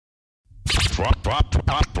Five,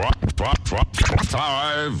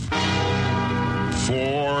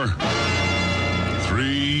 four,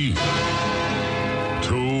 three,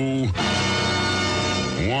 two,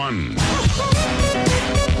 one.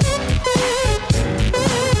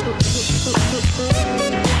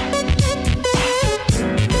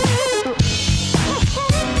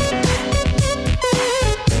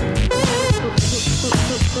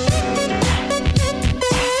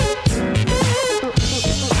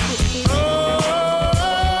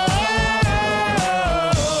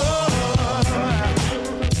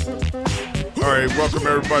 All right, welcome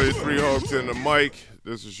everybody to Three Hawgs in the Mic.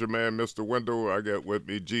 This is your man, Mr. Wendell. I got with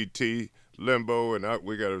me GT, Limbo, and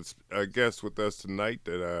we got a guest with us tonight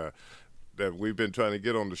that we've been trying to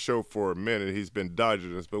get on the show for a minute. He's been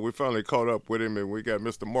dodging us, but we finally caught up with him, and we got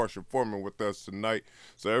Mr. Marshall Foreman with us tonight.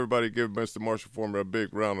 So everybody give Mr. Marshall Foreman a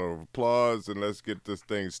big round of applause, and let's get this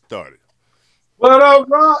thing started. What up,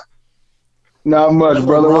 Rock? Not much,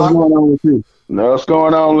 brother. What's going on with you? No, what's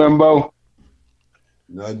going on, Limbo?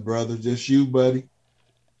 Nothing, brother. Just you, buddy.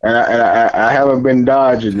 And I haven't been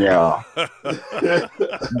dodging y'all.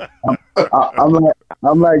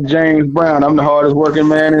 I'm like James Brown. I'm the hardest working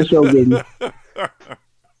man in show business.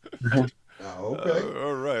 Okay.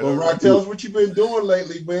 All right. Well, Rock, tell us what you've been doing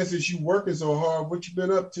lately, man. Since you working so hard, what you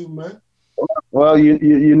been up to, man? Well,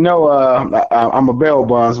 you know, I'm a bail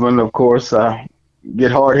bondsman, of course.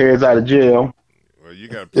 Get hard heads out of jail. Well, you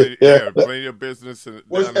got plenty of business.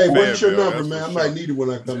 What's your number, man? I might need it when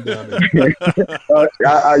I come down there.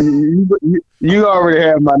 You already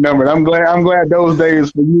have my number. I'm glad those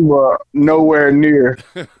days for you are nowhere near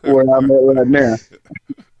where I'm at right now.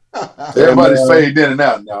 Everybody's fading in and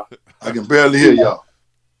out now. I can barely hear y'all.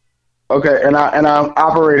 Okay, and I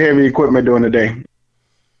operate heavy equipment during the day.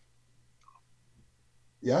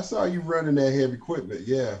 Yeah, I saw you running that heavy equipment.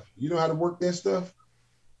 Yeah, you know how to work that stuff?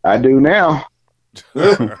 I do now.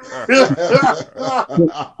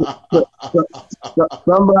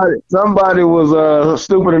 Somebody was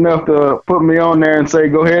stupid enough to put me on there and say,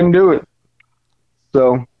 "Go ahead and do it."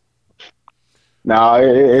 So, now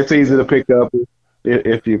it's easy to pick up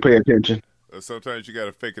if you pay attention. Sometimes you got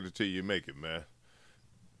to fake it until you make it, man.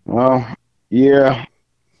 Well, yeah,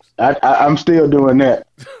 I'm still doing that.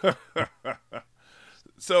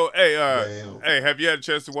 So, hey, have you had a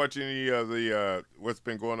chance to watch any of the what's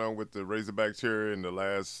been going on with the Razorbacks here in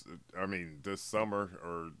this summer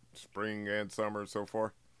or spring and summer so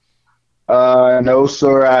far? No,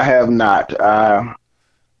 sir, I have not.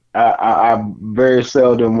 I very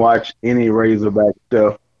seldom watch any Razorback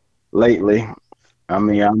stuff lately. I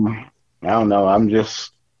mean, I don't know. I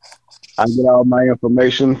get all my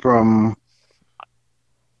information from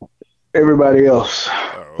everybody else.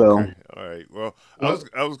 Oh, okay. So. All right. Well,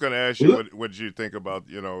 I was going to ask you what did you think about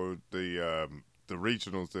the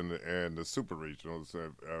regionals and the super regionals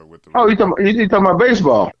with the. Oh, you talking about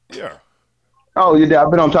baseball? Yeah. Oh, yeah.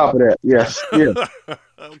 I've been on top of that. Yes. Yeah.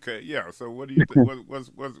 Okay. Yeah. So, what do you think?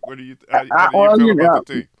 What do you how do you feel about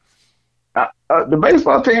the team? The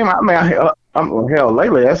baseball team. I mean, hell,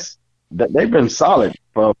 lately they've been solid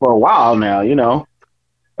for a while now. You know.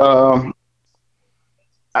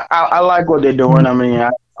 I like what they're doing. I mean,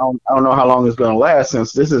 I don't know how long it's going to last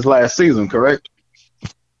since this is last season, correct?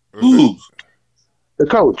 Who's the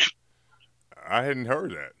coach? I hadn't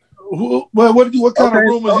heard that. What kind of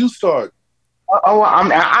rumors you start? Oh,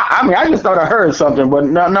 I just thought I heard something, but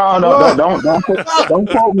no, don't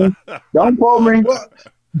quote me. Don't quote me.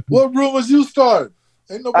 What rumors you start?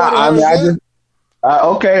 Ain't nobody heard that.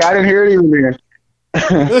 Okay, I didn't hear it even.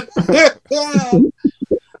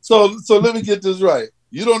 So let me get this right.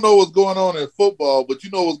 You don't know what's going on in football, but you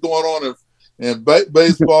know what's going on in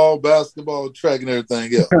baseball, basketball, track, and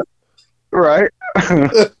everything else. Right.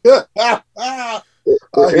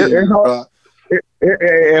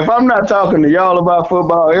 If I'm not talking to y'all about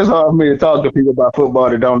football, it's hard for me to talk to people about football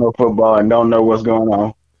that don't know football and don't know what's going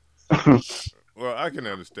on. Well, I can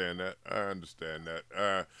understand that. I understand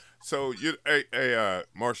that. So,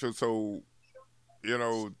 Marshall. So, you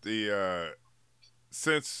know the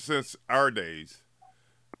since our days.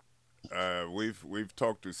 We've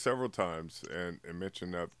talked to several times and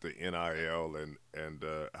mentioned up the NIL and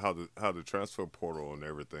how the transfer portal and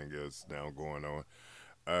everything is now going on,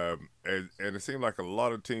 and it seems like a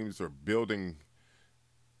lot of teams are building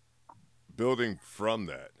from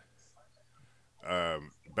that.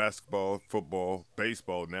 Basketball, football,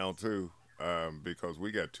 baseball now too, because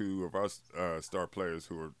we got two of our star players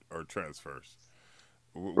who are transfers.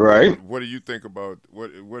 Right. What do you think about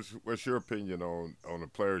what's your opinion on a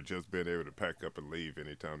player just being able to pack up and leave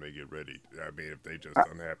anytime they get ready? I mean, if they just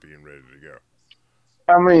unhappy and ready to go.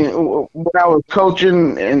 I mean, when I was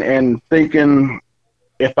coaching and thinking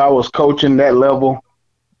if I was coaching that level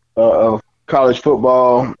of college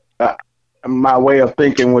football, my way of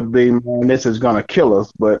thinking would be, man, this is going to kill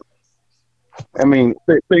us. But I mean,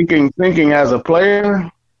 thinking as a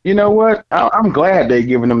player, you know what? I'm glad they're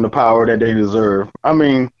giving them the power that they deserve. I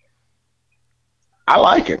mean, I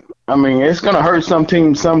like it. I mean, it's going to hurt some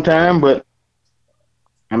teams sometime, but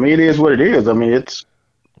I mean, it is what it is. I mean,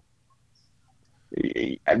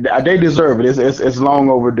 they deserve it. It's long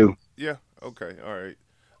overdue. Yeah. Okay. All right.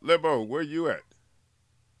 Limbo, where you at?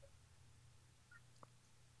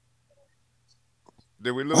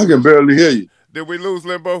 Did we lose? I can barely hear you. Did we lose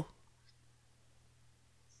Limbo?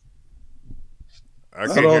 I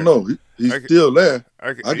don't know. He's still there.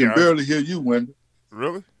 I can barely hear you, Wendy.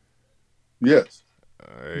 Really? Yes.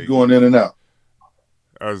 He's going in and out.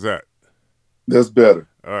 How's that? That's better.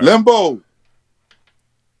 Right. Limbo. All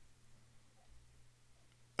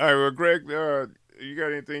right. Well, Greg, you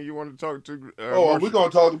got anything you want to talk to? We're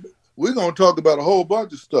gonna talk about a whole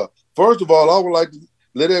bunch of stuff. First of all, I would like to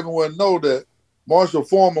let everyone know that Marshall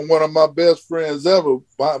Foreman, one of my best friends ever,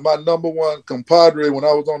 my number one compadre when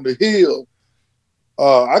I was on the Hill,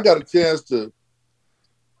 I got a chance to,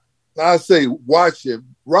 watch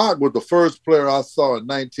him. Rock was the first player I saw in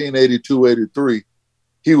 1982-83.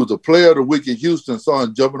 He was a player of the week in Houston, saw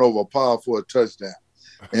him jumping over a pile for a touchdown.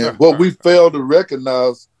 And what we failed to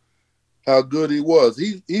recognize how good he was.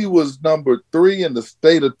 He was number 3 in the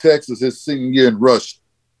state of Texas his senior year in rushing.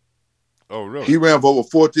 Oh, really? He ran for over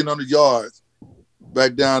 1,400 yards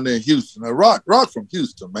back down there in Houston. Now, Rock from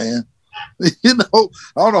Houston, man. You know,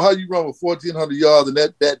 I don't know how you run with 1,400 yards in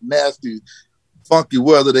that nasty, funky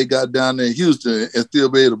weather they got down there in Houston and still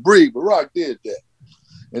be able to breathe, but Rock did that.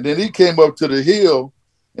 And then he came up to the Hill,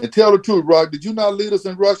 and tell the truth, Rock, did you not lead us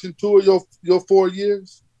in rushing 2 of your 4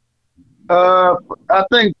 years? I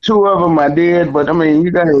think 2 of them I did, but I mean,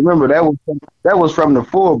 you got to remember that was from the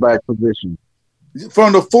fullback position.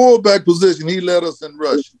 From the fullback position, he led us in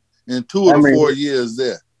rushing in 2 of the 4 years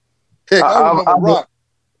there. Heck, I remember Rock.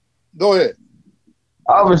 Go ahead.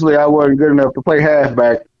 Obviously, I wasn't good enough to play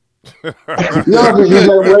halfback. No,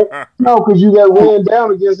 because you got ran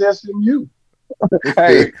down against SMU.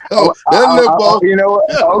 Hey, you know what?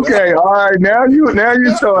 Okay, all right. Now you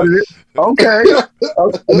started it. Okay.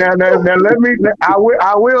 Now let me. I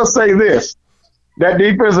will say this: that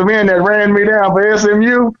defensive end that ran me down for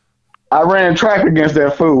SMU, I ran track against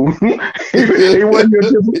that fool. he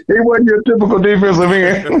wasn't your typical defensive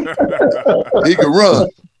end. He could run.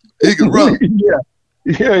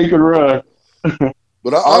 Yeah, he could run.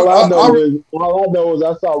 But all I know is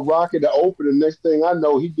I saw Rock in the open. The next thing I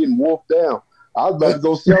know, he getting wolfed down. I was about to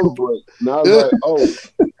go celebrate. And I was like,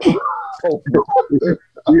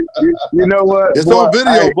 you know what? It's on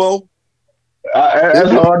video, Bo.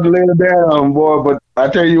 That's hard to lay it down, boy. But I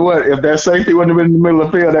tell you what, if that safety wouldn't have been in the middle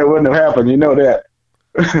of the field, that wouldn't have happened. You know that.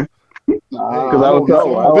 Because I was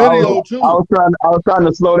trying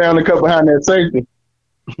to slow down the cut behind that safety.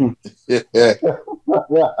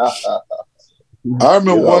 I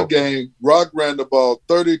remember one game, Rock ran the ball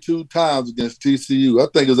 32 times against TCU. I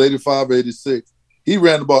think it was 85-86. He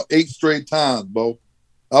ran the ball 8 straight times, Bo.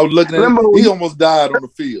 I was looking at him. He almost died on the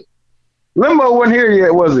field. Limbo wasn't here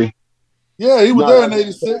yet, was he? Yeah, he was there in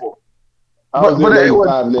 86. I was in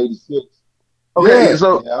 85 and 86. Okay, yeah.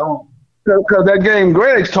 So because that game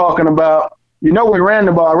Greg's talking about, you know, we ran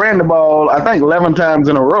the ball. I ran the ball, I think, 11 times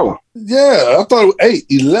in a row. Yeah, I thought it was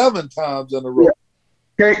 11 times in a row. Yeah.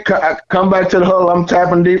 Okay, come back to the huddle. I'm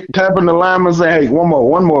tapping the lineman, saying, "Hey, one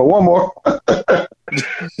more."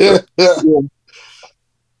 Yeah.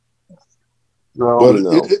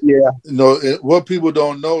 What people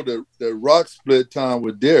don't know that Rock split time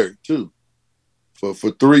with Derek too, for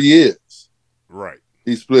 3 years. Right.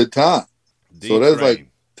 He split time. So that's like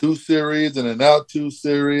 2 series and an out 2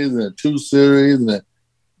 series and 2 series and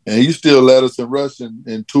he still led us in rushing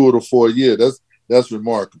in 2 of the 4 years. That's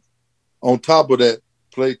remarkable. On top of that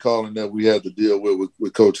play calling that we had to deal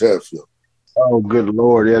with Coach Hatfield. Oh, good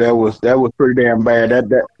Lord! Yeah, that was pretty damn bad.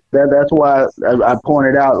 That's why I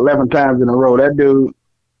pointed out 11 times in a row. That dude,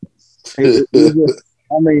 I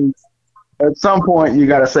mean, at some point you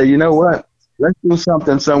got to say, you know what? Let's do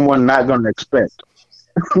something someone not going to expect.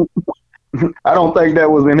 I don't think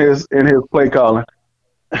that was in his play calling.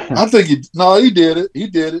 I think he did it. He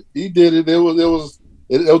did it. It was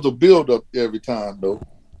a build up every time though.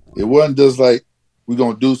 It wasn't just like we're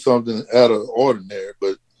gonna do something out of ordinary,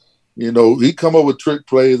 but you know, he come up with trick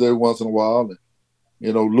plays every once in a while. And,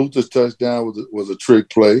 you know, Luther's touchdown was a trick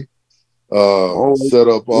play, set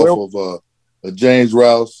up off of a James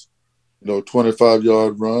Rouse,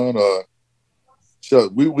 25-yard run.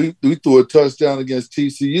 Chuck, we threw a touchdown against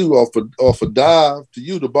TCU off a dive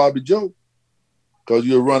to Bobby Joe, because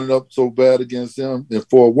you were running up so bad against them in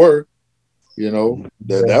Fort Worth.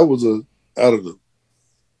 That was out of the.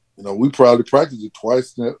 We probably practiced it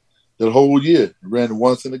twice that whole year. Ran it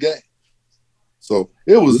once in the game. So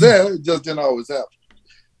it was there. It just didn't always happen.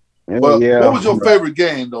 But what was your favorite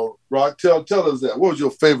game, though, Rock? Tell us that. What was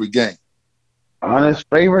your favorite game? Honest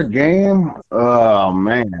favorite game? Oh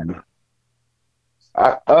man,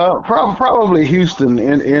 probably Houston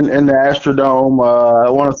in the Astrodome. I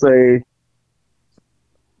want to say,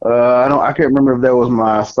 I can't remember if that was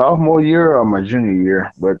my sophomore year or my junior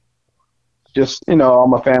year, but just all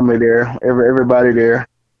my family there, everybody there.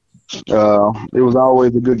 It was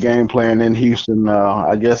always a good game playing in Houston.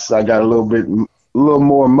 I guess I got a little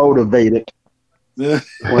more motivated when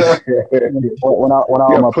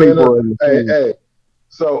all my people. Hey.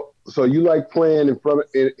 So you like playing in front of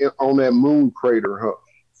on that moon crater, huh?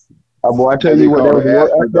 Boy, I tell you what,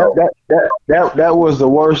 that was the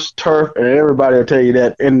worst turf, and everybody will tell you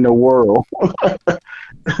that in the world.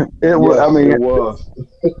 It was. I mean, it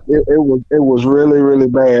was really, really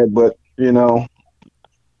bad. But I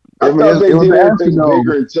thought they did everything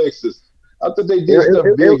bigger in Texas. I thought they did stuff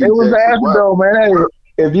big. It was the Astrodome, man.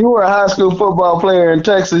 Hey, if you were a high school football player in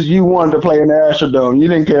Texas, you wanted to play in the Astrodome. You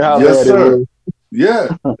didn't care how bad it was. Yeah,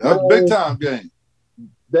 that was a big time game.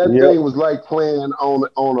 That thing was like playing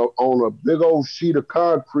on a big old sheet of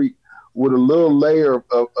concrete with a little layer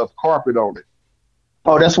of carpet on it.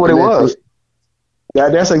 Oh, that's what it was. Yeah,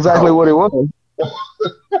 that's exactly what it was.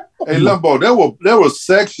 Hey, Limbo, there were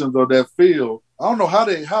sections of that field. I don't know how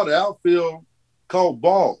the outfield caught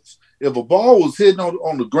balls. If a ball was hitting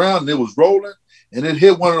on the ground and it was rolling and it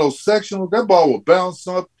hit one of those sections, that ball would bounce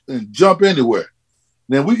up and jump anywhere.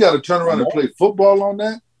 Then we got to turn around and play football on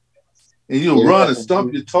that. And you'll run and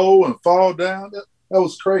stump your toe and fall down. That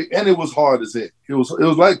was crazy. And it was hard as heck. It was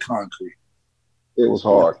like concrete. It was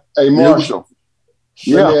hard. Hey, Marshall.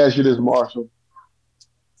 Let me ask you this, Marshall.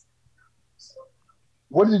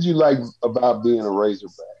 What did you like about being a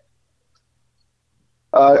Razorback?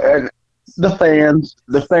 And the fans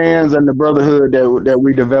and the brotherhood that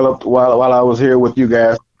we developed while I was here with you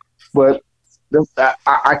guys. But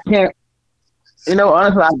I can't,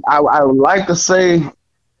 honestly, I would like to say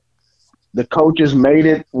the coaches made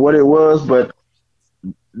it what it was, but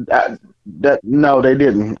no, they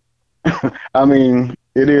didn't. I mean,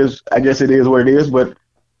 it is. I guess it is what it is, but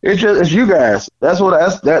it's you guys. That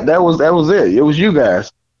was it. It was you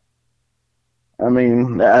guys. I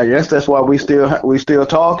mean, I guess that's why we still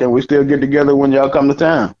talk and we still get together when y'all come to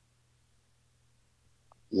town.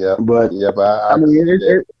 Yeah, but I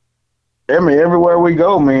mean, everywhere we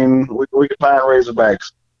go, I mean, we can find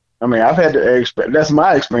Razorbacks. I mean, I've had to expect. That's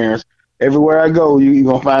my experience. Everywhere I go, you're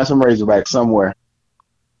gonna find some Razorbacks somewhere.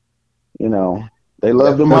 They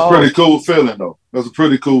love them all. That's a pretty cool feeling, though. That's a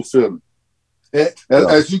pretty cool feeling.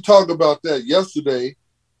 As you talk about that yesterday,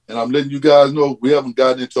 and I'm letting you guys know we haven't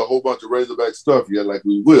gotten into a whole bunch of Razorback stuff yet, like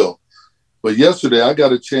we will. But yesterday, I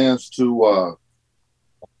got a chance to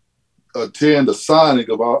attend a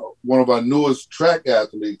signing of one of our newest track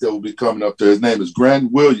athletes that will be coming up there. His name is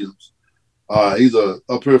Grant Williams. He's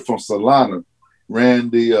up here from Solana. Ran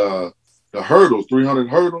the hurdles, 300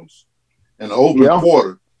 hurdles, and the open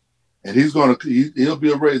quarter. And he'll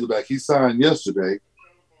be a Razorback. He signed yesterday.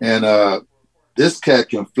 And this cat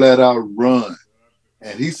can flat out run.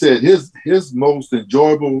 And he said his most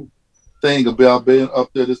enjoyable thing about being up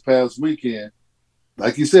there this past weekend,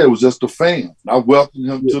 like he said, was just the fans. I welcomed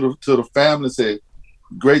him to the family and said,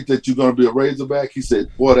 great that you're going to be a Razorback. He said,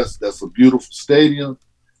 boy, that's a beautiful stadium.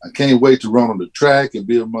 I can't wait to run on the track and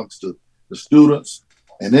be amongst the students.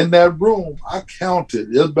 And in that room, I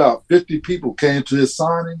counted, there's about 50 people came to his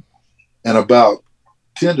signing, and about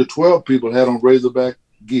 10 to 12 people had on Razorback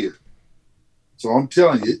gear. So I'm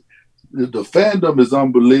telling you, the fandom is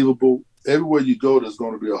unbelievable. Everywhere you go, there's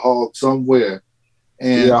going to be a Hawg somewhere,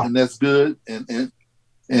 and that's good. And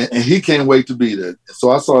he can't wait to be there.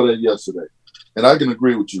 So I saw that yesterday, and I can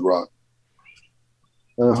agree with you, Rock.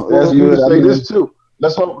 That's good. Say this too.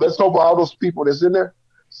 Let's hope all those people that's in there,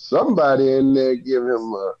 somebody in there give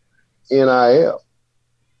him a NIL.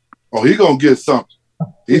 Oh, he gonna get something.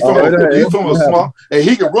 He's from a small. Hey,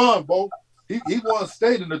 he can run, Bo. He won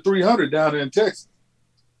state in the 300 down there in Texas.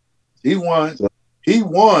 He won.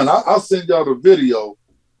 I'll send y'all the video,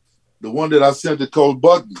 the one that I sent to Coach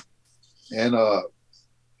Buckney, and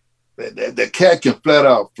that cat can flat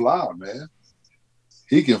out fly, man.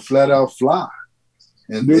 He can flat out fly.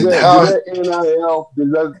 And does that NIL,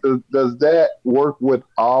 does that work with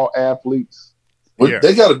all athletes? Well,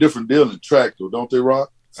 they got a different deal in track, though, don't they,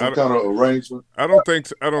 Rock? some kind of arrangement? I don't think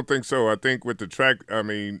so. I think with the track, I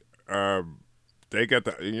mean, they got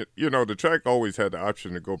the track always had the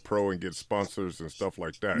option to go pro and get sponsors and stuff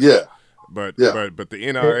like that. Yeah. But Yeah. but the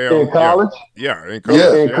NIL in college, in college, Yeah. in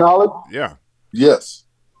college, yeah. Yes.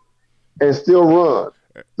 and still run.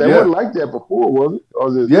 They Yeah. wasn't like that before, was it? Or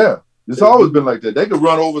was it? Yeah. It's always been like that. They could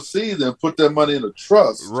run overseas and put their money in a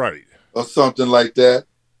trust Right. or something like that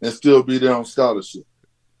and still be there on scholarship.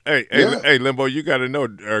 Hey, Limbo, you got to know,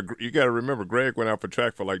 you got to remember, Greg went out for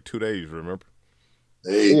track for like 2 days. Remember?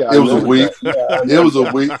 Hey, Yeah, it was a week. Yeah, It was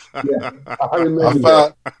a week. yeah, I remember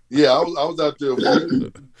that. I was out there a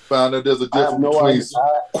week. Found that there's a I have difference no between idea.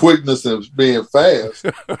 quickness and being fast.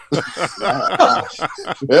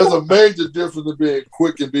 There's a major difference in being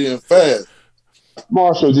quick and being fast.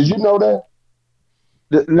 Marshall, did you know that?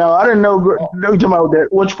 No, I didn't know. No, you talking about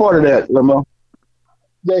that? Which part of that, Limo?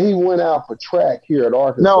 That he went out for track here at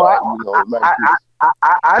Arkansas. No,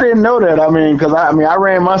 I didn't know that. I mean, because I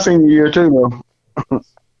ran my senior year too, though.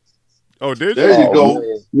 Oh, did you? There you go.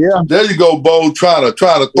 Man. Yeah. There you go, Bo, trying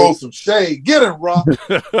to throw some shade. Get him, Rock.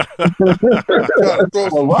 Trying to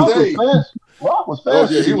throw Well, some shade. Rock was Oh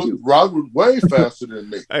fast. yeah, Rock was way faster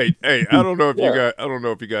than me. Hey, I don't know if Yeah. I don't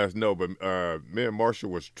know if you guys know, but me and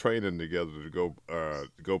Marshall was training together to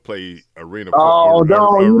go play arena. Oh,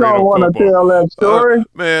 you don't want to tell that story,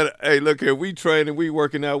 man. Hey, look here, we training, we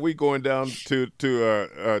working out, we going down to down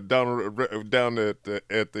at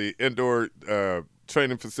the indoor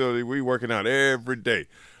training facility. We working out every day.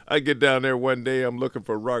 I get down there one day, I'm looking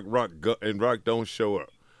for Rock, and Rock don't show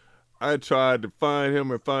up. I tried to find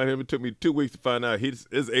him. It took me 2 weeks to find out. His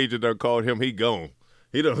agent done called him. He gone.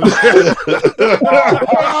 He done. That's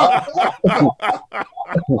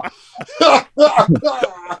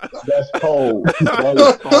cold. That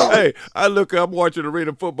is cold. Hey, I look. I'm watching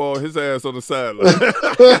arena football. His ass on the sideline.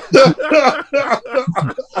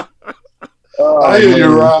 I hear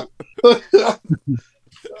you, Rock.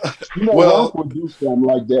 You know, Rock would do something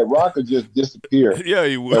like that. Rock would just disappear. Yeah,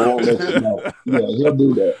 he They won't let you would. know. Yeah, he'll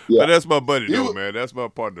do that. Yeah. But that's my buddy, You- though, man. That's my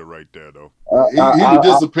partner right there, though. He would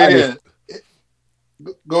disappear.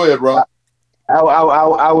 Go ahead, Rock.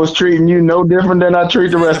 I was treating you no different than I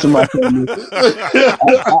treat the rest of my family.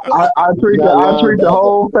 I treat the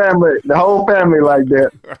whole family like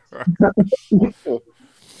that.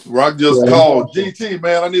 Rock just called. GT,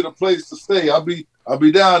 man, I need a place to stay. I'll be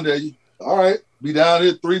down there. All right. Be down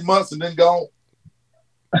here 3 months and then gone.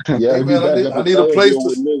 Yeah, Hey, man, I need a place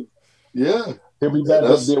to me. Yeah. He'll be back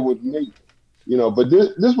up there with me. You know, but this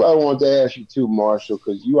is what I wanted to ask you too, Marshall,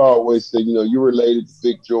 because you always say, you know, you're related to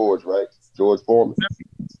Big George, right? George Foreman.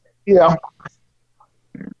 Yeah.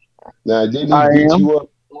 Now, didn't he beat you up?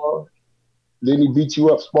 Didn't he beat you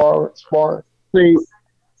up sparring? See,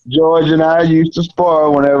 George and I used to spar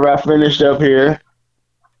whenever I finished up here.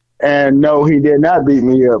 And no, he did not beat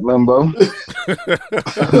me up, Limbo.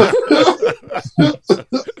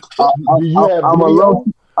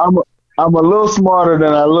 I'm a little smarter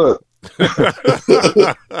than I look.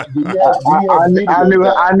 I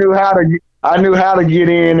knew how to get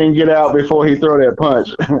in and get out before he throw that punch.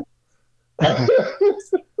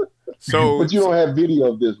 So, but you don't have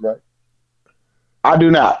video of this, right? I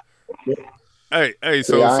do not. Hey,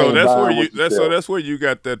 so that's where you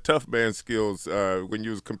got that tough man skills when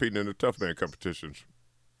you was competing in the tough man competitions.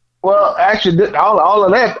 Well, actually, all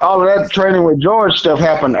of that training with George stuff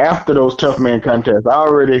happened after those tough man contests. I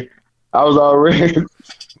was already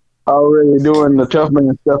doing the tough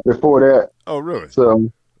man stuff before that. Oh, really? So,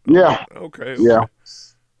 yeah. Okay. Yeah.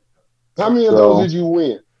 How many of those did you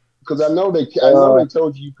win? Because I know they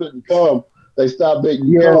told you couldn't come. They stopped making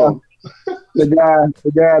you come. The guy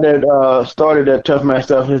that started that tough man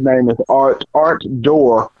stuff, his name is Art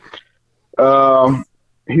Dorr.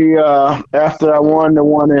 He after I won the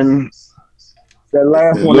one in that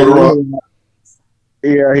last one,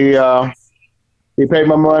 he paid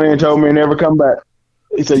my money and told me to never come back.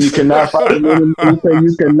 He said you cannot fight.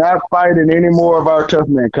 You cannot fight in any more of our tough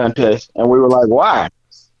man contests. And we were like, why?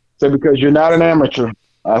 He said because you're not an amateur.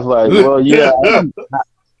 I was like, well, yeah.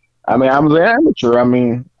 I mean, I'm an amateur. I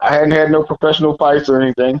mean, I hadn't had no professional fights or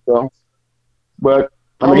anything. So, but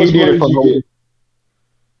I mean, he did it for $1,000.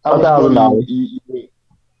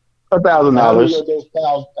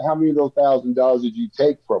 $1,000. How many of those $1,000 did you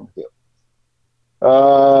take from him?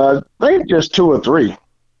 I think just 2 or 3.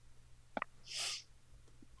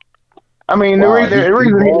 I mean, the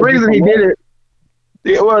reason he did it.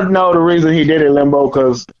 The reason he did it, Limbo,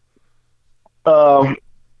 because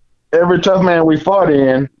every tough man we fought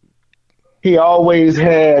in, he always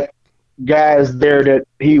had guys there that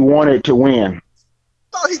he wanted to win.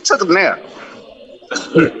 Oh, he took them there.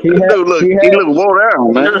 He looked wore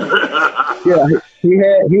down, man. Yeah,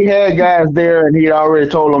 he had guys there, and he already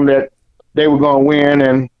told them that they were going to win,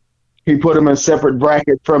 and he put them in separate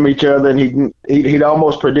brackets from each other, and he'd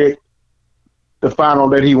almost predict the final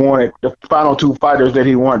that he wanted, the final two fighters that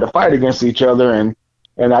he wanted to fight against each other, and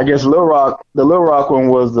I guess the Little Rock one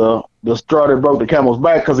was the straw that broke the camel's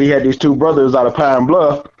back because he had these two brothers out of Pine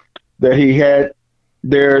Bluff that he had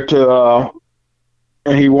there to,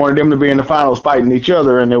 and he wanted them to be in the finals fighting each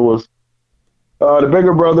other, and it was the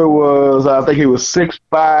bigger brother was, I think he was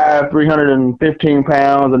 6'5", 315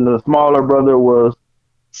 pounds, and the smaller brother was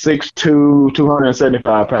 6'2",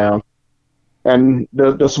 275 pounds. And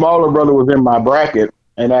the smaller brother was in my bracket,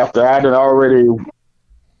 and after I had already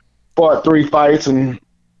fought 3 fights and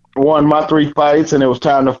won my 3 fights, and it was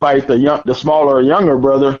time to fight the smaller, younger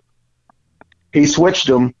brother, he switched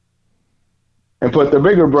him and put the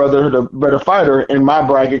bigger brother, the better fighter, in my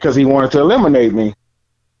bracket because he wanted to eliminate me.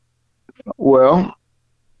 Well,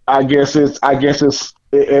 I guess it's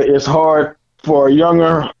hard for a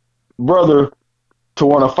younger brother to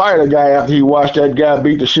want to fight a guy after he watched that guy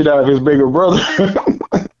beat the shit out of his bigger brother.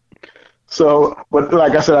 So, but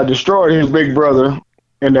like I said, I destroyed his big brother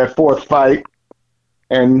in that 4th fight.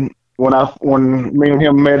 And when me and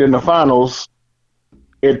him met in the finals,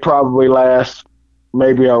 it probably lasts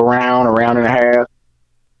maybe a round and a half.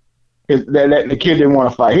 The kid didn't want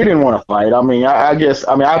to fight. He didn't want to fight. I mean, I guess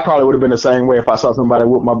I probably would have been the same way if I saw somebody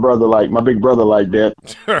with my big brother like that.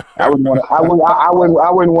 I wouldn't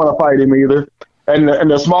want to fight him either. And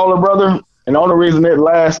the smaller brother, and the only reason it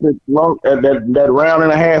lasted long, that round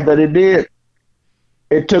and a half that it did,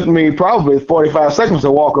 it took me probably 45 seconds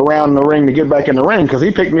to walk around the ring to get back in the ring because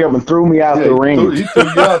he picked me up and threw me out the ring. He threw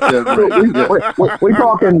you out there. We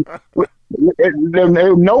talking.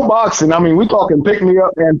 No boxing. I mean, we talking pick me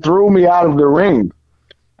up and threw me out of the ring.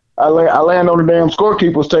 I land on the damn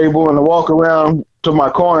scorekeeper's table and I walk around to my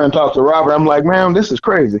corner and talk to Robert. I'm like, man, this is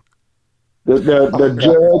crazy. The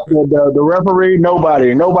judge, the referee,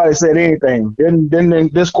 nobody said anything.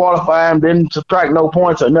 Didn't disqualify him. Didn't subtract no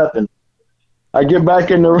points or nothing. I get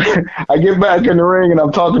back in the ring and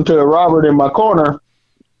I'm talking to Robert in my corner.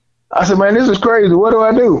 I said, man, this is crazy. What do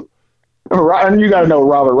I do? And you got to know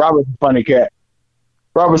Robert. Robert's a funny cat.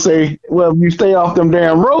 Robert say, well, if you stay off them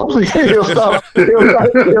damn ropes, he'll stop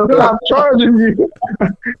charging you.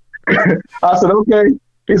 I said, okay.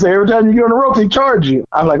 He said, every time you get on the ropes, he charge you.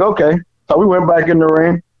 I was like, okay. So we went back in the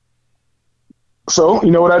ring. So,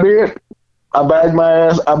 you know what I did? I bagged my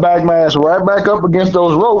ass right back up against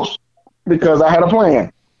those ropes because I had a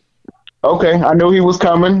plan. Okay, I knew he was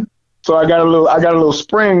coming. So I got a little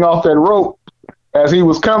spring off that rope as he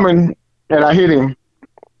was coming, and I hit him,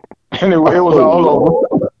 and it was all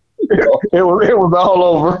over. It was all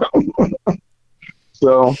over.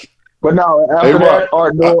 So, but no, after that,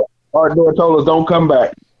 Art Door told us don't come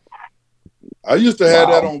back. I used to have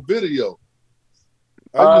that on video.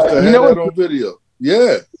 On video.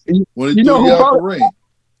 Yeah, when he threw you out the ring.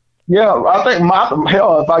 Yeah, I think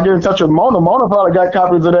if I get in touch with Mona probably got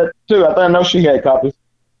copies of that too. I know she had copies.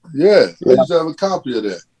 Yeah, I used to have a copy of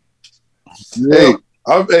that. Yeah.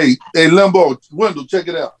 Hey, Limbo, Wendell, check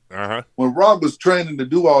it out. Uh-huh. When Rock was training to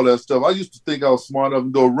do all that stuff, I used to think I was smart enough to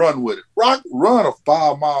go run with it. Rock run a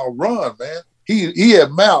 5-mile run, man. He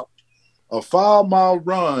had mapped a 5-mile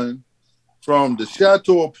run from the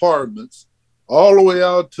Chateau Apartments all the way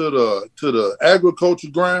out to the agriculture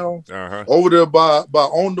ground, over there by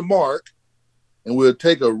On the Mark, and we'll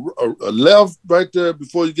take a left right there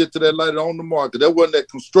before you get to that light On the Mark. There wasn't that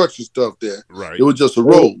construction stuff there. Right. It was just a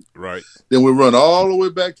road. Right. Then we run all the way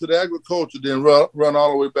back to the agriculture, then run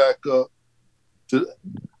all the way back up to.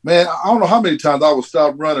 Man, I don't know how many times I would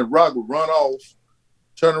stop running. Rock would run off,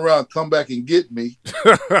 turn around, come back and get me.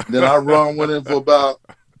 Then I went in for about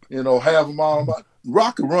half a mile.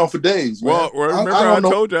 Rock could run for days. Man. Well, remember I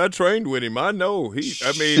told you I trained with him. I know he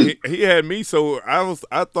had me. So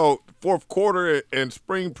I thought fourth quarter and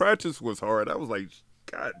spring practice was hard. I was like,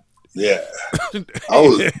 God. Yeah,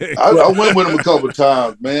 I went with him a couple of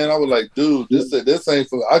times, man. I was like, dude, this ain't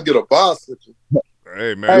for. I get a bicycle.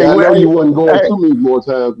 Hey man, I know you wasn't going too many more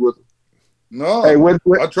times with him. No,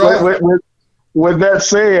 I tried. With that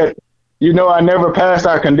said, I never passed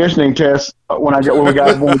our conditioning test when we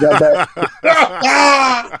got back.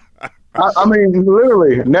 I mean,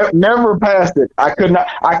 literally, never passed it. I could not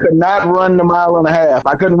run the 1.5 miles.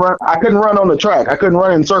 I couldn't run on the track. I couldn't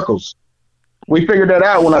run in circles. We figured that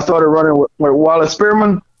out when I started running with Wallace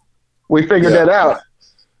Spearman. We figured that out.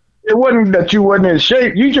 It wasn't that you wasn't in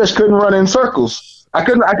shape. You just couldn't run in circles. I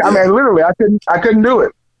couldn't. I mean, literally, I couldn't do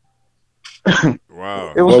it.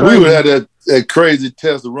 Wow. It was Well, crazy. we would have that crazy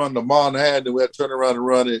test to run the mile and a half, and we had to turn around and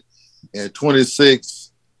run it in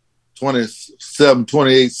 26, 27,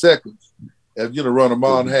 28 seconds. If you run a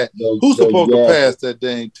mile and a half, who's supposed to pass that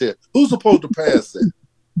dang test? Who's supposed to pass that?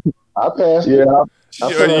 I passed it. Yeah.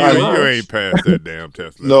 You ain't passed that damn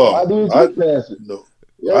test. No, I did pass it. No.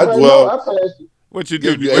 Everybody know I passed it. What you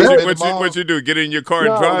do? You What you do? Get in your car and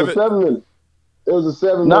No, drive it it? was 7 minutes. It was a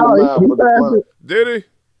 7 No, minute mile he for the passed climb. it. Did he?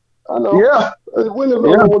 I know. Yeah. We never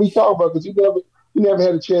know what he talking about because you never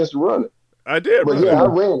had a chance to run it. I did. But I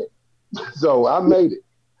ran it. So I made it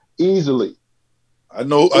easily. I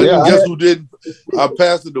know. Guess who didn't? I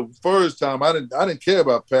passed it the first time. I didn't care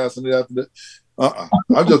about passing it after that.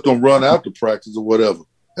 I'm just gonna run after practice or whatever.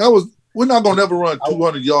 We're not gonna ever run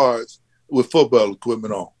 200 yards with football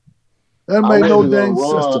equipment on. That made no dang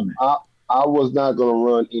sense to me. I was not gonna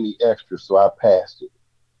run any extra, so I passed it.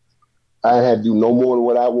 I had to do no more than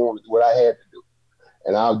what I wanted, what I had to do,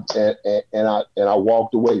 and I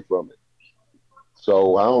walked away from it.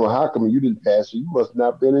 So I don't know how come you didn't pass it. You must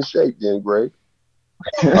not been in shape then, Greg.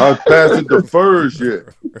 I passed it the first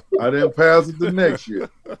year. I didn't pass it the next year,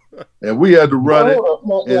 and we had to run it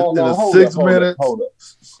in a 6 minutes. Hold up.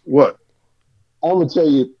 What? I'm gonna tell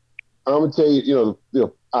you. You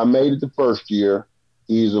know, I made it the first year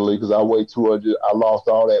easily because I weighed 200. I lost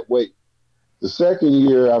all that weight. The second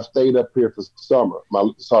year, I stayed up here for summer.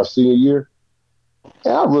 Our senior year,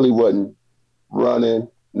 and I really wasn't running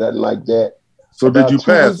nothing like that. So did you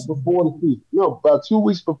pass? About 2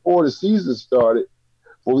 weeks before the season started,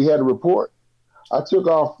 when we had a report, I took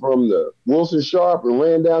off from the Wilson Sharp and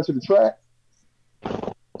ran down to the track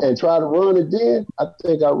and tried to run it then. I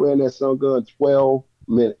think I ran that sun gun 12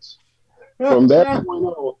 minutes. From that point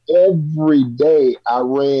on, every day I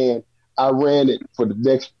ran it for the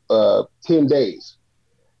next 10 days.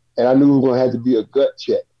 And I knew it was going to have to be a gut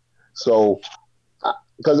check. So,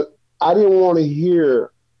 because I didn't want to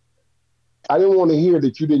hear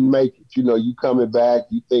that you didn't make it. You know, you coming back,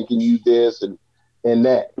 you thinking you this and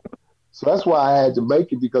that. So that's why I had to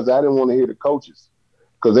make it because I didn't want to hear the coaches.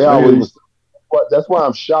 Because they always was. That's why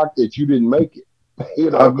I'm shocked that you didn't make it.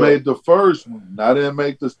 I made the first one. I didn't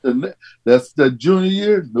make that's the junior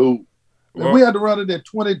year. No. Well, we had to run it in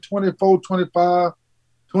 20, 24, 25,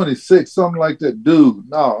 26, something like that. Dude,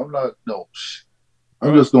 no, I'm not. No.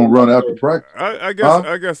 I'm just gonna run after practice. I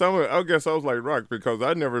guess I was like Rock because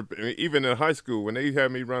I never, even in high school when they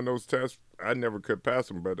had me run those tests, I never could pass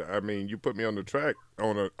them. But I mean, you put me on the track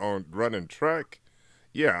on running track,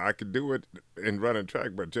 yeah, I could do it in running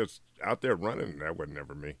track, but just out there running, that was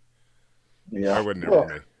never me. Yeah, that was never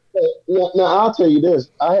me. Now I'll tell you this: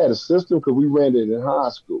 I had a system because we ran it in high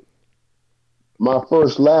school. My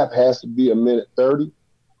first lap has to be 1:30.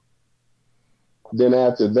 Then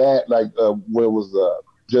after that, where it was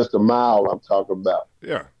just a mile, I'm talking about.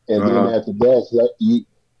 Yeah. And then after that,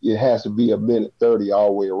 it has to be 1:30 all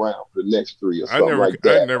the way around for the next 3 or something like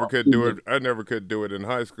that. I never could do it. I never could do it in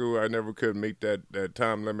high school. I never could meet that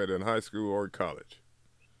time limit in high school or college.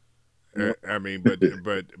 I mean, but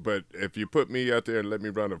if you put me out there and let me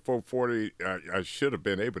run a 440, I should have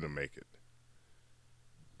been able to make it.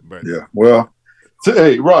 But yeah, well,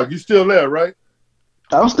 hey, Rock, you still there, right?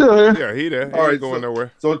 I'm still here. Yeah, he there. All right, ain't going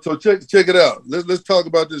nowhere. So check it out. Let's talk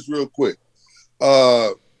about this real quick.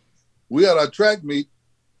 We had our track meet,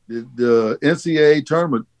 the NCAA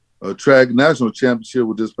tournament, track national championship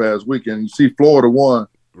with this past weekend. You see, Florida won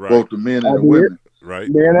both the men and the women. Right.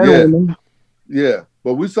 Men and women. Yeah,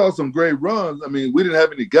 but we saw some great runs. I mean, we didn't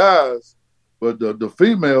have any guys, but the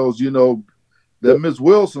females, you know, that Miss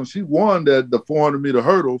Wilson, she won the 400-meter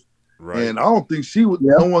hurdles, right? And I don't think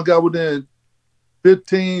no one got within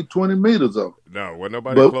 15, 20 meters of it. No, wasn't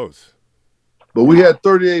nobody close. But we had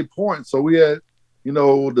 38 points, so we had, you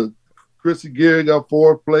know, the Chrissy Geary got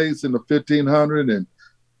 4th place in the 1500, and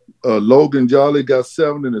Logan Jolly got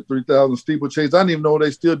 7 in the 3000 steeplechase. I didn't even know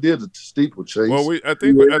they still did the steeplechase. Well, I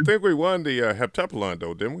think we won the heptathlon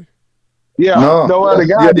though, didn't we? Yeah, the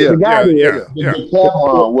guy did. The guy did.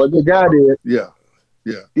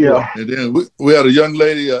 Yeah. And then we had a young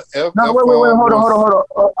lady. Wait, hold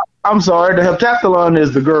on. I'm sorry. The heptathlon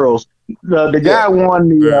is the girls. The guy won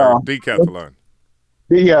the decathlon.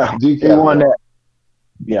 He won that.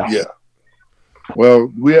 Yeah. Yeah.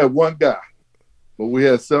 Well, we had one guy, but we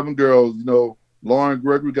had 7 girls. You know, Lauren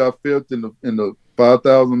Gregory got 5th in the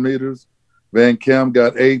 5,000 meters. Van Kam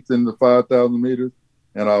got 8th in the 5,000 meters,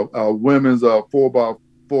 and our women's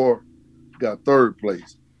 4x4 got 3rd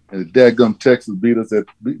place. And the dadgum Texas beat us at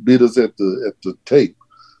the tape.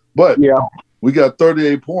 But we got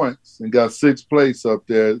 38 points and got 6th place up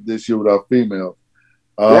there this year with our females.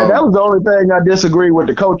 That was the only thing I disagree with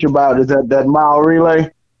the coach about is that mile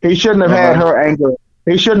relay. He shouldn't have had her anchor.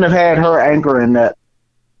 He shouldn't have had her anchor in that.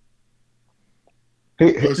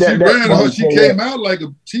 She came out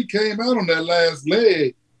she came out on that last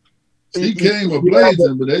leg. She came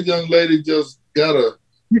ablazing, but that young lady just got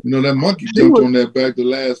that monkey jumped on that back the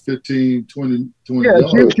last 15, 20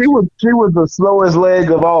 yards. She was the slowest leg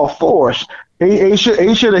of all four. He should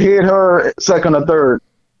have hit her second or third.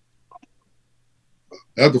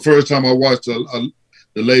 That's the first time I watched the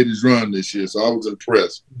ladies run this year, so I was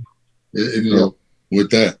impressed. With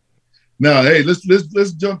that. Now, hey, let's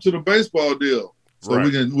jump to the baseball deal. So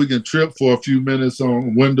we can trip for a few minutes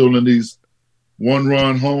on Wendell and these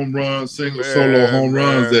one-run, home run, solo home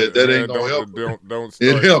runs. That ain't gonna help. Don't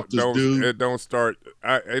start. It helped us, dude. It don't start.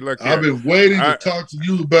 Look, I've been waiting to talk to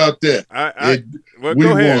you about that.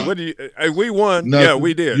 Go ahead. Won. What do you? We won. Nothing. Yeah,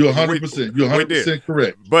 we did. You're 100%. You're 100%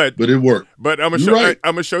 correct. But it worked. But I'm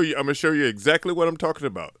gonna show you exactly what I'm talking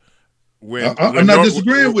about. I'm not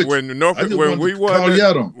disagreeing with you. When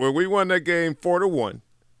we won that game 4-1,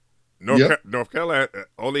 North Carolina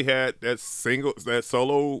only had that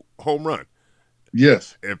solo home run.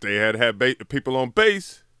 Yes. If they had people on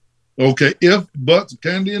base. Okay. If, buts,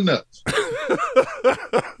 candy, and nuts.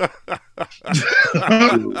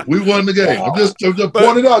 We won the game. I'm just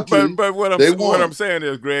pointing out to you. But what I'm saying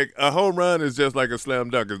is, Greg, a home run is just like a slam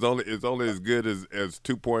dunk. It's only as good as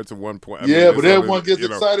 2 points or 1 point. But everyone gets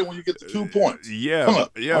excited when you get to 2 points. Yeah. Come on.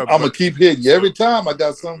 Yeah. I'm gonna keep hitting you every time I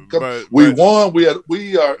got something coming. We won. We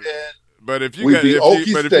are in. But if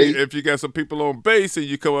you got some people on base and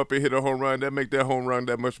you come up and hit a home run, that make that home run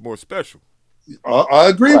that much more special. I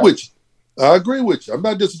agree with you. I'm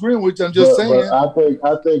not disagreeing with you. I'm just saying. But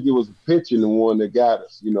I think it was pitching the one that got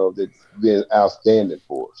us. That's been outstanding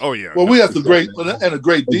for us. Oh yeah. Well, we have a great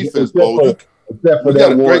defense, except for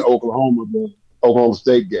that one Oklahoma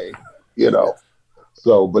State game.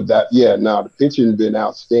 So, but the pitching has been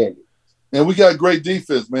outstanding. And we got great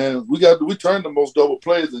defense, man. We turned the most double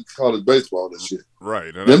plays in college baseball this year.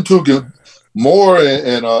 Right. Them two can Moore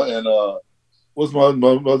and what's my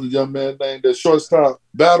other young man name? The shortstop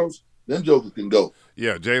Battles. Them jokers can go.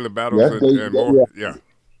 Yeah, Jalen Battles and Moore. Yeah,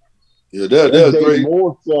 they're great.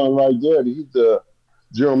 Moore's son right there. He's the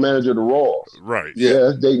general manager of the Royals. Right. Yeah,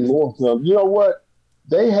 that's Dayton Moore's son. You know what?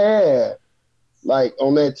 They had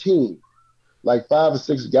on that team 5 or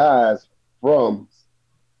 6 guys from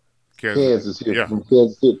Kansas here, from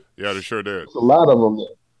Kansas City. Yeah, they sure did. There's a lot of them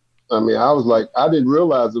there. I mean, I was like, I didn't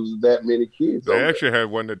realize there was that many kids. They actually had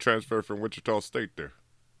one that transferred from Wichita State there.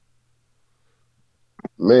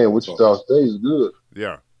 Man, Wichita State is good.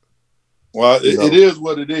 Yeah. Well, it is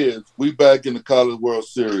what it is. We back in the College World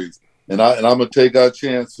Series, and I'm gonna take our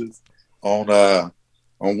chances on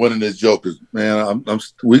winning this Jokers. Man,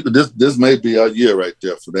 this may be our year right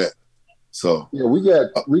there for that. So yeah, we got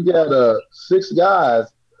 6 guys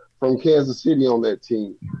from Kansas City on that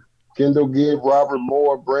team. Kendall Gibb, Robert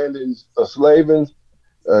Moore, Brandon Slavens,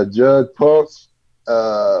 Judd Pucks,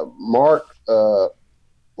 Mark,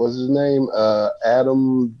 what's his name?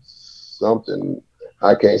 Adam something.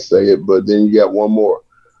 I can't say it, but then you got one more.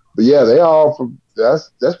 But yeah, they all from that's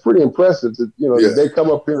pretty impressive that they come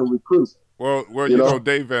up here and recruit. Well, you know,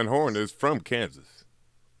 Dave Van Horn is from Kansas.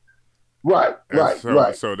 Right.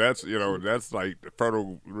 So that's that's like the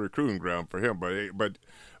fertile recruiting ground for him. But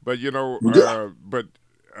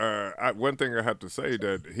one thing I have to say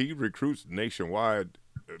that he recruits nationwide,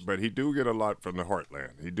 but he do get a lot from the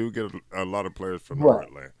heartland. He do get a lot of players from the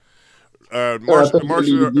heartland. But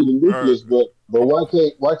why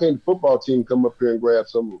can't the football team come up here and grab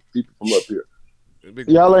some people from up here?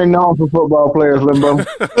 Y'all ain't known for football players, Limbo.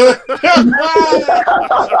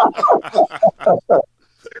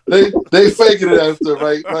 They faking it after,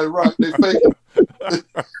 right? Like Rock, they faking it.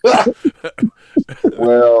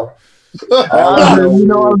 Well,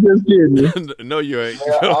 I'm just kidding. No, you ain't.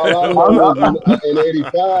 All I know is in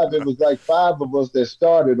 '85, it was like 5 of us that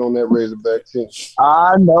started on that Razorback team.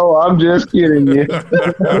 I know, I'm just kidding you.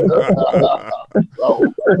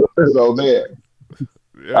 So there.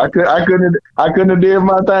 Yeah. I couldn't have did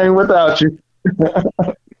my thing without you.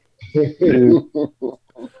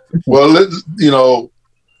 Well,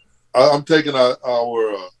 I'm taking our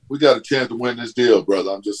we got a chance to win this deal,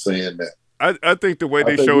 brother. I'm just saying that. I think the way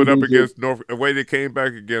they showed up against the way they came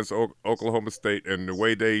back against Oklahoma State, and the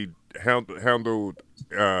way they handled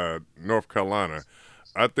North Carolina,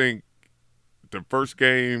 I think the first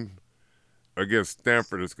game against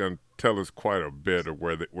Stanford is going to tell us quite a bit of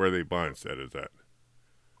where they mindset is at.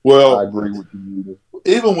 Well, I agree with you.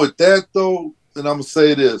 Even with that, though, and I'm gonna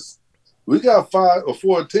say this: we got 5 or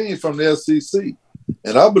 4 teams from the SEC.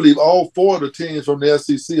 And I believe all 4 of the teams from the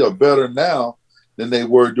SEC are better now than they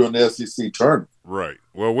were during the SEC tournament. Right.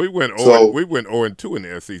 Well, we went 0 and 2 in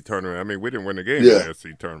the SEC tournament. I mean, we didn't win the game in the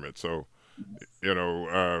SEC tournament, so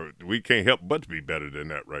we can't help but to be better than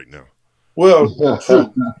that right now. Well,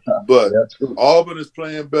 true, but Auburn is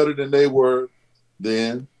playing better than they were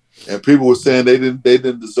then, and people were saying they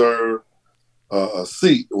didn't deserve a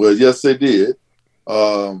seat. Well, yes, they did.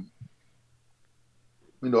 Ole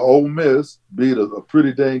Miss beat a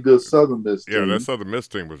pretty dang good Southern Miss team. Yeah, that Southern Miss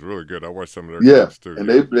team was really good. I watched some of their games too. And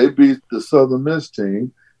they beat the Southern Miss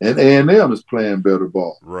team, and A&M is playing better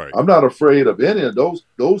ball. Right. I'm not afraid of any of those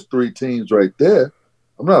 3 teams right there.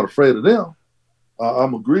 I'm not afraid of them.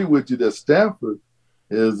 I'm agree with you that Stanford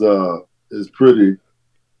is pretty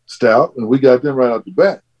stout, and we got them right out the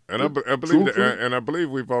bat. And I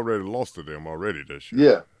believe we've already lost to them already this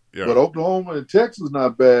year. Yeah. But Oklahoma and Texas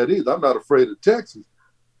not bad either. I'm not afraid of Texas.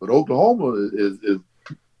 But Oklahoma is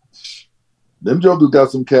them jokers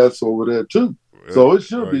got some cats over there too. So it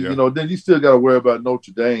should be, then you still got to worry about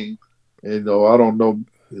Notre Dame. And, I don't know,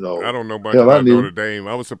 I don't know much about Notre Dame.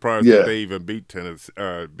 I was surprised that they even beat Tennessee.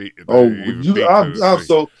 I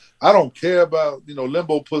don't care about,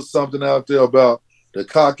 Limbo put something out there about the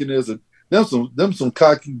cockiness and them some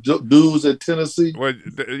cocky dudes at Tennessee. Well,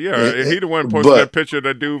 he the one posted that picture of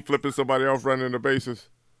that dude flipping somebody off running the bases.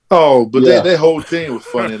 Oh, but their whole team was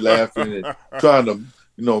funny and laughing and trying to,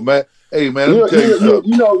 man. Hey, man, let me tell you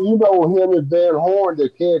something. You know him and Van Horn, the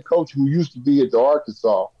head coach who used to be at the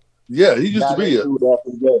Arkansas. Yeah, he used to be it.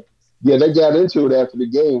 Yeah, they got into it after the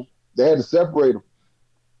game. They had to separate them.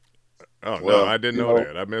 Oh, no, I didn't know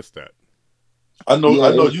that. I missed that. I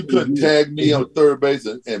know you couldn't tag me on third base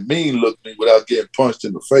and mean look me without getting punched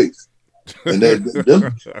in the face. And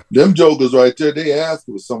them jokers right there, they asked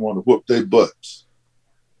for someone to whoop their butts.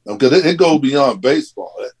 Because it goes beyond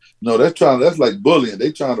baseball. That's like bullying.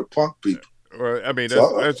 They trying to punk people. Well, I mean,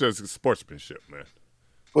 that's just sportsmanship, man.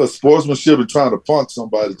 Well, sportsmanship and trying to punk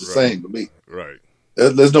somebody is the same to me. Right.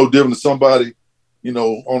 There's no different than somebody,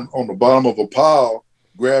 on the bottom of a pile,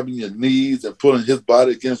 grabbing your knees and putting his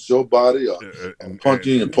body against your body or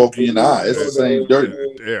punching and poking you in the eye. It's the same dirty.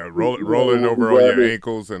 Yeah, rolling over on your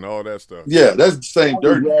ankles and all that stuff. Yeah, that's the same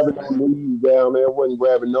dirty. Grabbing no knees down there. Wasn't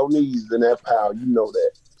grabbing no knees in that pile. You know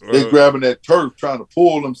that. They grabbing that turf, trying to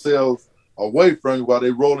pull themselves away from you while they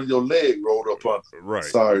rolling your leg rolled up on. Right.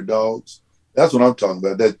 Sorry, dogs. That's what I'm talking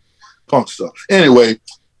about. That punk stuff. Anyway,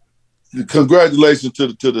 congratulations to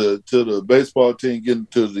the baseball team getting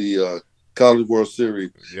to the College World Series.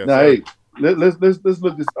 Yes, now, hey, let's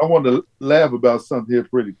look this. I want to laugh about something here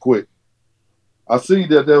pretty quick. I see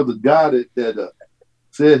that there was a guy that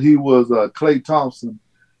said he was Klay Thompson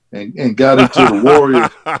and got into the Warriors.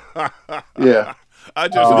 Yeah. I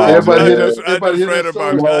just read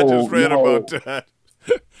about that.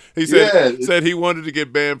 He said he wanted to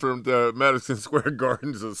get banned from the Madison Square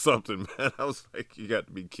Gardens or something, man. I was like, you got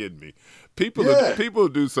to be kidding me. People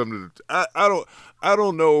do something. I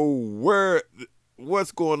don't know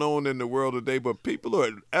what's going on in the world today, but people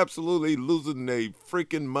are absolutely losing their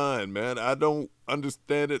freaking mind, man. I don't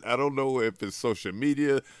understand it. I don't know if it's social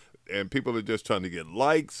media and people are just trying to get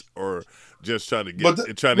likes or just trying to get but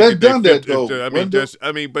it's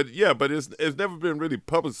never been really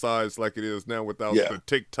publicized like it is now without the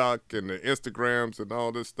TikTok and the Instagrams and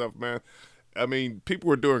all this stuff, man. I mean, people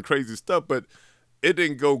were doing crazy stuff, but it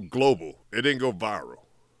didn't go global. It didn't go viral.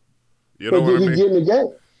 You know what I mean? Did he get in the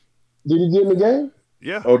game? Did he get in the game?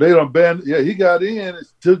 Yeah. Oh, they done banned. Yeah, he got in.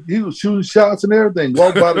 He was shooting shots and everything.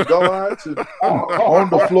 Walked by the guards and on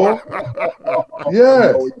the floor.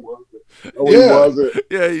 Yeah. He wasn't.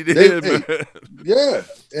 Yeah, he did, man. Yeah,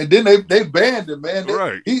 and then they banned him, man.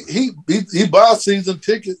 Right. He bought season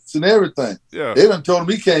tickets and everything. Yeah. They done told him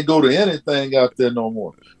he can't go to anything out there no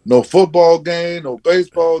more. No football game, no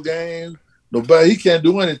baseball game, he can't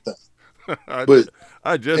do anything. He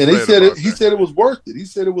said it was worth it. He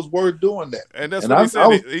said it was worth doing that. And that's what he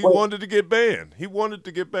said. He wanted to get banned. He wanted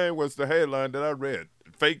to get banned was the headline that I read.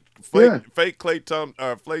 Fake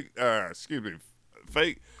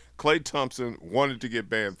Klay Thompson wanted to get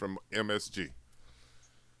banned from MSG.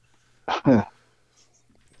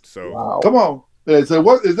 So wow. Come on. They say,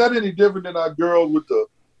 what is that any different than our girl with you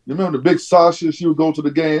remember the big Sasha? She would go to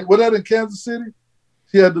the game. Was that in Kansas City?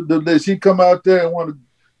 She had she come out there and wanted,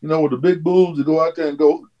 with the big boobs to go out there and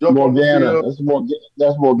go jump on the field.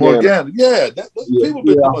 That's Morgana. Yeah, people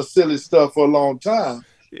been doing silly stuff for a long time.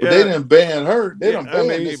 But they didn't ban her. They didn't ban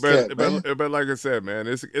this cat, man. But like I said, man,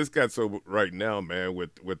 it's got so right now, man,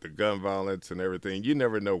 with the gun violence and everything, you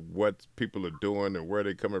never know what people are doing and where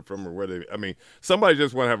they're coming from or I mean, somebody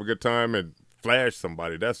just want to have a good time and flash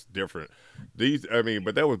somebody, that's different.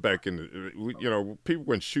 But that was back in the, people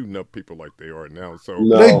weren't shooting up people like they are now. So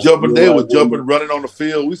No, they were jumping, running on the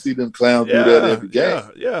field. We see them clowns do that every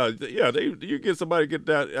game. Yeah. You get somebody get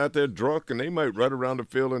out there drunk, and they might run around the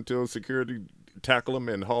field until security tackle them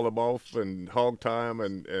and haul them off and hog time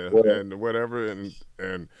and whatever and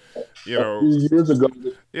a few years ago.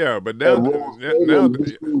 Yeah, but now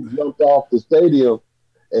this dude jumped off the stadium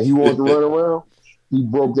and he wanted to run around. He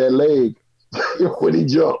broke that leg when he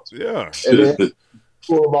jumped. Yeah, and then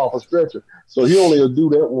pull him off a stretcher. So he only will do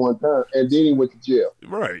that one time, and then he went to jail.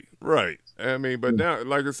 Right. I mean, but now,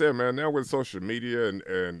 like I said, man, now with social media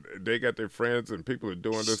and they got their friends and people are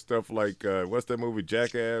doing this stuff like what's that movie,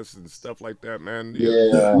 Jackass and stuff like that, man.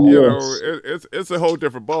 It's a whole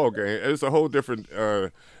different ball game. It's a whole different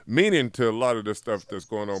meaning to a lot of the stuff that's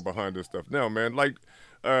going on behind this stuff now, man. Like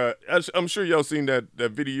I'm sure y'all seen that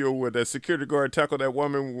video where that security guard tackled that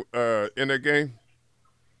woman in that game.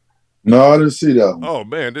 No, I didn't see that one. Oh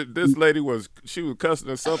man, this lady was cussing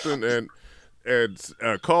or something and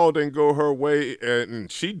call didn't go her way,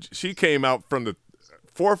 and she came out from the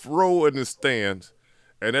fourth row in the stands,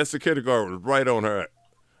 and that security guard was right on her.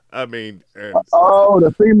 I mean,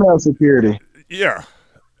 the female security. Yeah,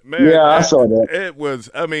 man. Yeah, I saw that. It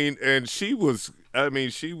was. I mean, and she was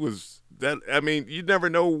that. I mean, you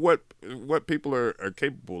never know what people are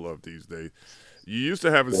capable of these days. You used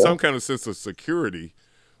to have some kind of sense of security,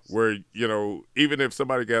 where even if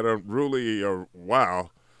somebody got unruly or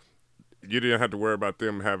wild, you didn't have to worry about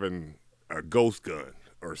them having a ghost gun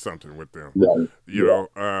or something with them. Right.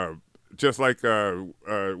 Just like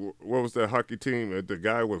what was that hockey team? The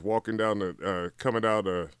guy was walking down coming out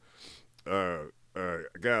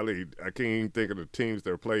golly, I can't even think of the teams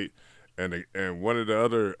that played, and one of the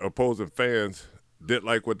other opposing fans didn't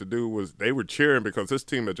like what the dude was. They were cheering because his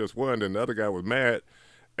team had just won, and the other guy was mad,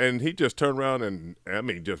 and he just turned around and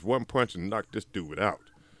just one punch and knocked this dude out.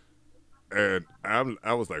 And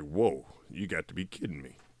I was like, whoa, you got to be kidding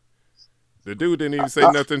me. The dude didn't even say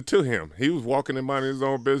nothing to him. He was walking and minding his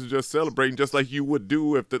own business, just celebrating, just like you would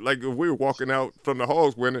do if we were walking out from the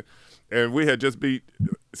Hawgs winning and we had just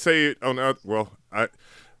say it on the other. Well, I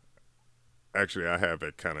have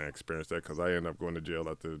that kind of experience because I ended up going to jail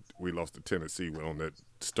after we lost to Tennessee on that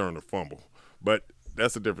Sterner fumble. But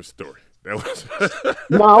that's a different story. That was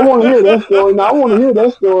No, I want to hear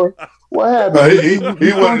that story. What happened? He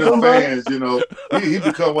one of them fans, He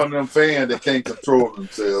become one of them fans that can't control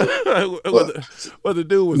themselves. The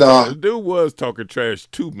dude was talking trash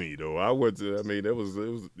to me though. It was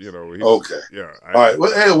okay. Yeah. All right.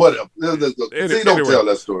 Well, hey, whatever. Don't tell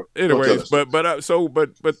that story. Anyways,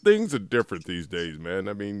 but things are different these days, man.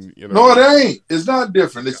 I mean, No, it ain't. It's not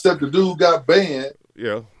different, except the dude got banned.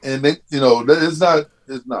 Yeah. And it's not.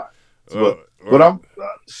 It's not. But I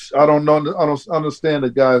don't know. I don't understand the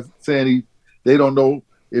guys saying they don't know.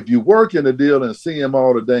 If you work in the deal and see him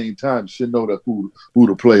all the dang time, you should know that who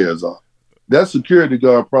the players are. That security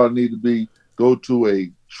guard probably need to go to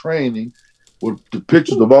a training with the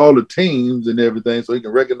pictures of all the teams and everything, so he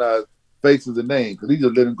can recognize faces and names. Because he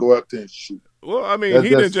just let him go out there and shoot. Well, I mean, he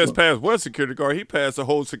didn't just pass one security guard; he passed the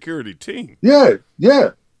whole security team. Yeah.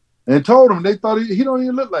 And told him they thought he don't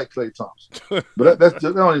even look like Klay Thompson. But that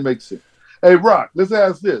don't even make sense. Hey, Rock, let's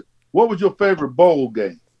ask this. What was your favorite bowl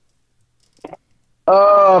game?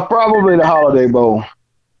 Probably the Holiday Bowl.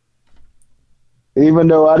 Even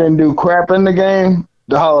though I didn't do crap in the game,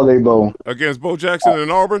 the Holiday Bowl. Against Bo Jackson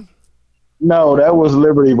and Auburn? No, that was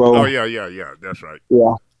Liberty Bowl. Oh, yeah, that's right.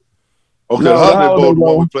 Yeah. Okay, the Holiday Bowl, the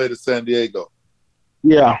one we played at San Diego.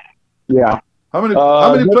 Yeah. How many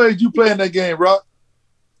plays you play in that game, Rock?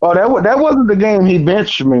 Oh, that wasn't the game he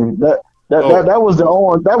benched me. That was the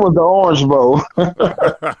orange. That was the Orange Bowl.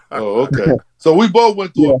 Oh, okay. So we both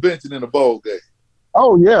went to a benching in a bowl game.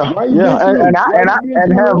 Oh yeah, and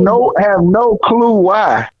I have no clue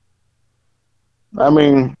why.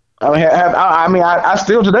 I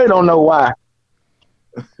still today don't know why.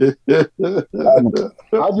 I just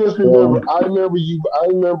remember. I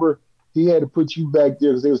remember he had to put you back there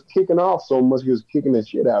because they was kicking off so much. He was kicking the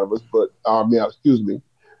shit out of us. But excuse me.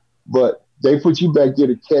 But they put you back there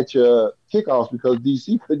to catch kickoffs because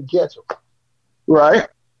DC couldn't catch them. Right.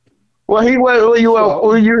 Well, if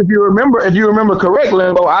you remember correctly,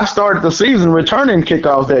 I started the season returning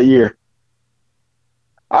kickoffs that year.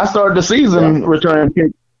 I started the season returning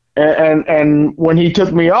kicks, and when he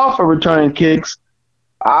took me off of returning kicks,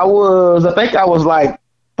 I think I was like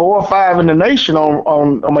 4 or 5 in the nation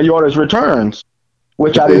on my yardage returns,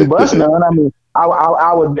 which I didn't bust none. I mean, I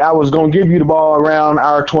was going to give you the ball around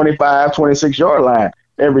our 25, 26 yard line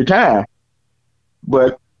every time,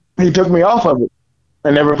 but he took me off of it.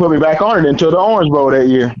 and never put me back on it until the Orange Bowl that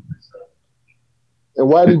year. And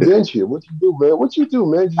why did he bench you? What you do, man? What you do,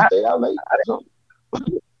 man? Did you stay out late or something?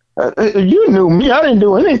 You knew me. I didn't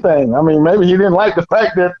do anything. I mean, maybe he didn't like the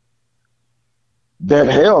fact that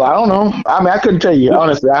hell, I don't know. I mean, I couldn't tell you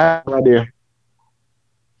honestly. I have no idea.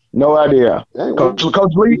 No idea. Dang, Coach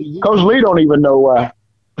Lee don't even know why.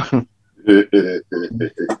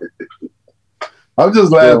 I'm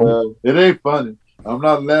just laughing. It ain't funny. I'm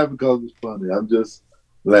not laughing because it's funny. I'm just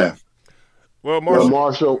laughing. Well,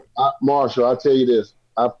 Marshall, I'll tell you this.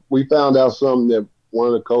 We found out something that one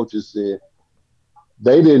of the coaches said.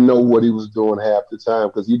 They didn't know what he was doing half the time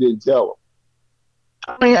because he didn't tell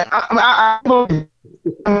them. I mean,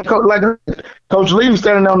 like Coach Lee was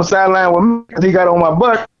standing on the sideline with me because he got on my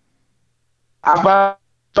butt. I backed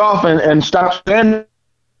off and stopped standing.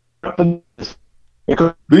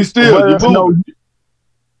 Be still.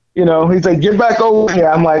 He said, "Get back over here."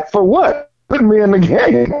 I'm like, "For what? Put me in the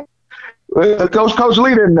game." Coach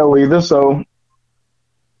Lee didn't know either, so.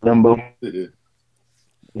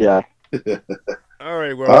 Yeah. All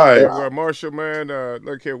right. Well, Marshall, man,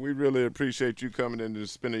 look here. We really appreciate you coming in and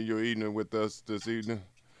spending your evening with us this evening.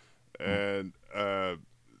 And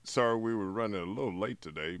sorry we were running a little late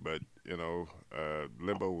today, but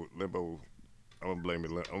Limbo. I'm gonna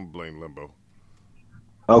blame Limbo.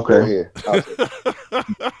 Okay.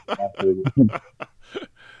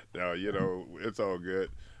 No, it's all good.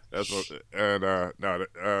 That's what,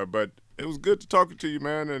 but it was good to talking to you,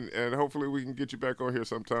 man, and hopefully we can get you back on here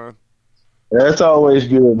sometime. That's always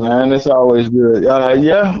good, man. It's always good. Yeah. I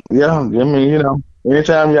mean,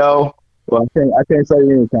 anytime y'all. Well, I can't say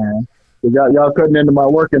anytime. Y'all cutting into my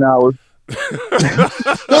working hours.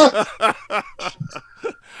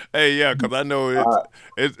 Hey, yeah, because I know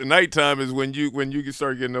it's nighttime is when you can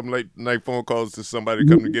start getting them late night phone calls to somebody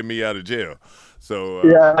coming to get me out of jail. So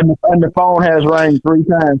yeah, and the phone has rang 3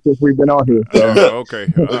 times since we've been on here. So. Okay,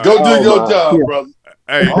 go do your job, brother.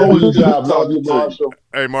 Hey, good job, love you, Marshall.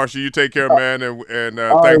 Hey, Marshall, you take care, man, and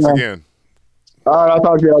thanks right, again. All right, I'll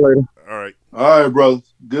talk to y'all later. All right, brother.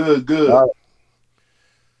 Good. All right.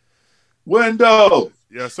 Window.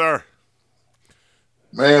 Yes, sir.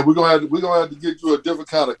 Man, we're gonna have to get you a different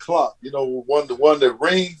kind of clock. One that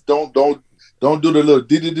rings. Don't do the little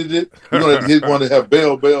did. We're gonna have to hit one that have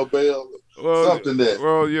bell. Something that.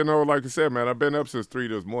 Well, like I said, man, I've been up since 3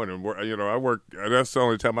 this morning. I work. That's the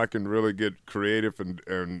only time I can really get creative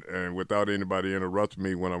and without anybody interrupting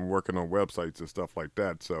me when I'm working on websites and stuff like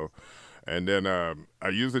that. So, and then I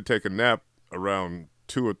usually take a nap around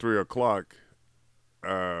 2 or 3 o'clock,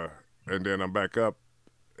 and then I'm back up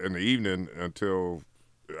in the evening until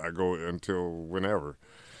whenever.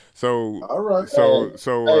 So, all right. Hey, fellas,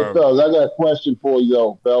 I got a question for you,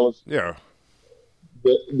 though, fellas. Yeah.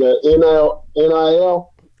 The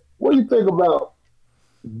NIL, what do you think about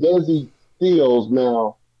Desi Steele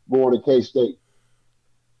now going to K-State?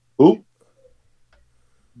 Who?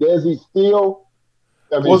 Desi Steele.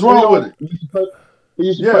 What's wrong with it? He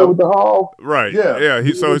used to play with the Hawgs. Right. Yeah.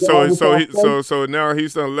 So now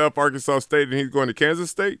he's done left Arkansas State and he's going to Kansas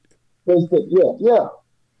State? Yeah.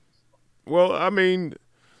 Well, I mean,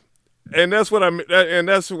 and that's what and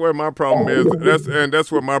that's where my problem is.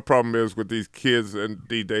 That's where my problem is with these kids and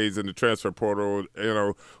these days in the transfer portal.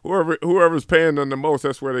 Whoever's paying them the most,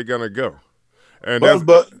 that's where they're gonna go. And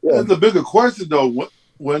but the bigger question though,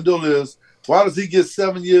 Wendell, is why does he get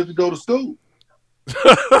 7 years to go to school? That's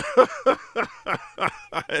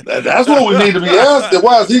what we need to be asking.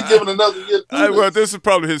 Why is he giving another year? Well, this is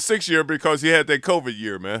probably his 6th year because he had that COVID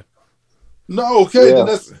year, man. No, okay, then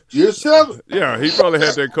that's year 7. Yeah, he probably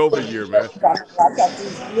had that COVID year, man.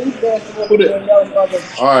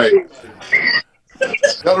 All right,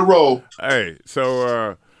 gotta roll. Hey,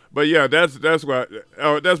 so, but yeah, that's why.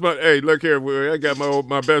 That's my. Hey, look here, I got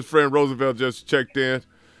my best friend Roosevelt just checked in.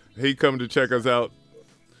 He coming to check us out.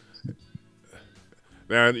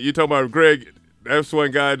 Now you talking about Greg? That's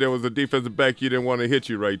one guy that was a defensive back. You didn't want to hit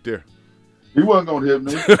you right there. He wasn't gonna hit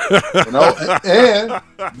me, and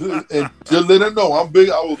just let him know I'm big.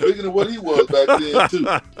 I was bigger than what he was back then too.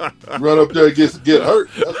 Run up there and get hurt.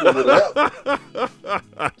 That's what would happen.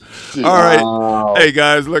 All right, hey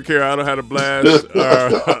guys, look here. I don't have a blast.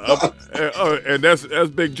 And that's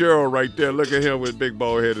Big Gerald right there. Look at him with big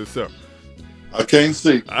bald head and stuff. I can't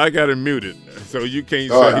see. I got him muted, so you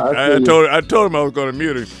can't see. Right, I told him I was going to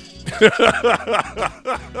mute him.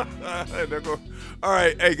 All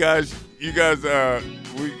right, hey guys, you guys,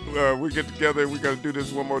 we get together. We're gonna do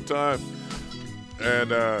this one more time,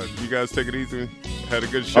 and you guys take it easy. Had a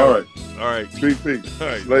good show. All right. All right. Peace. All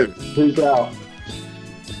right. Later. Peace out.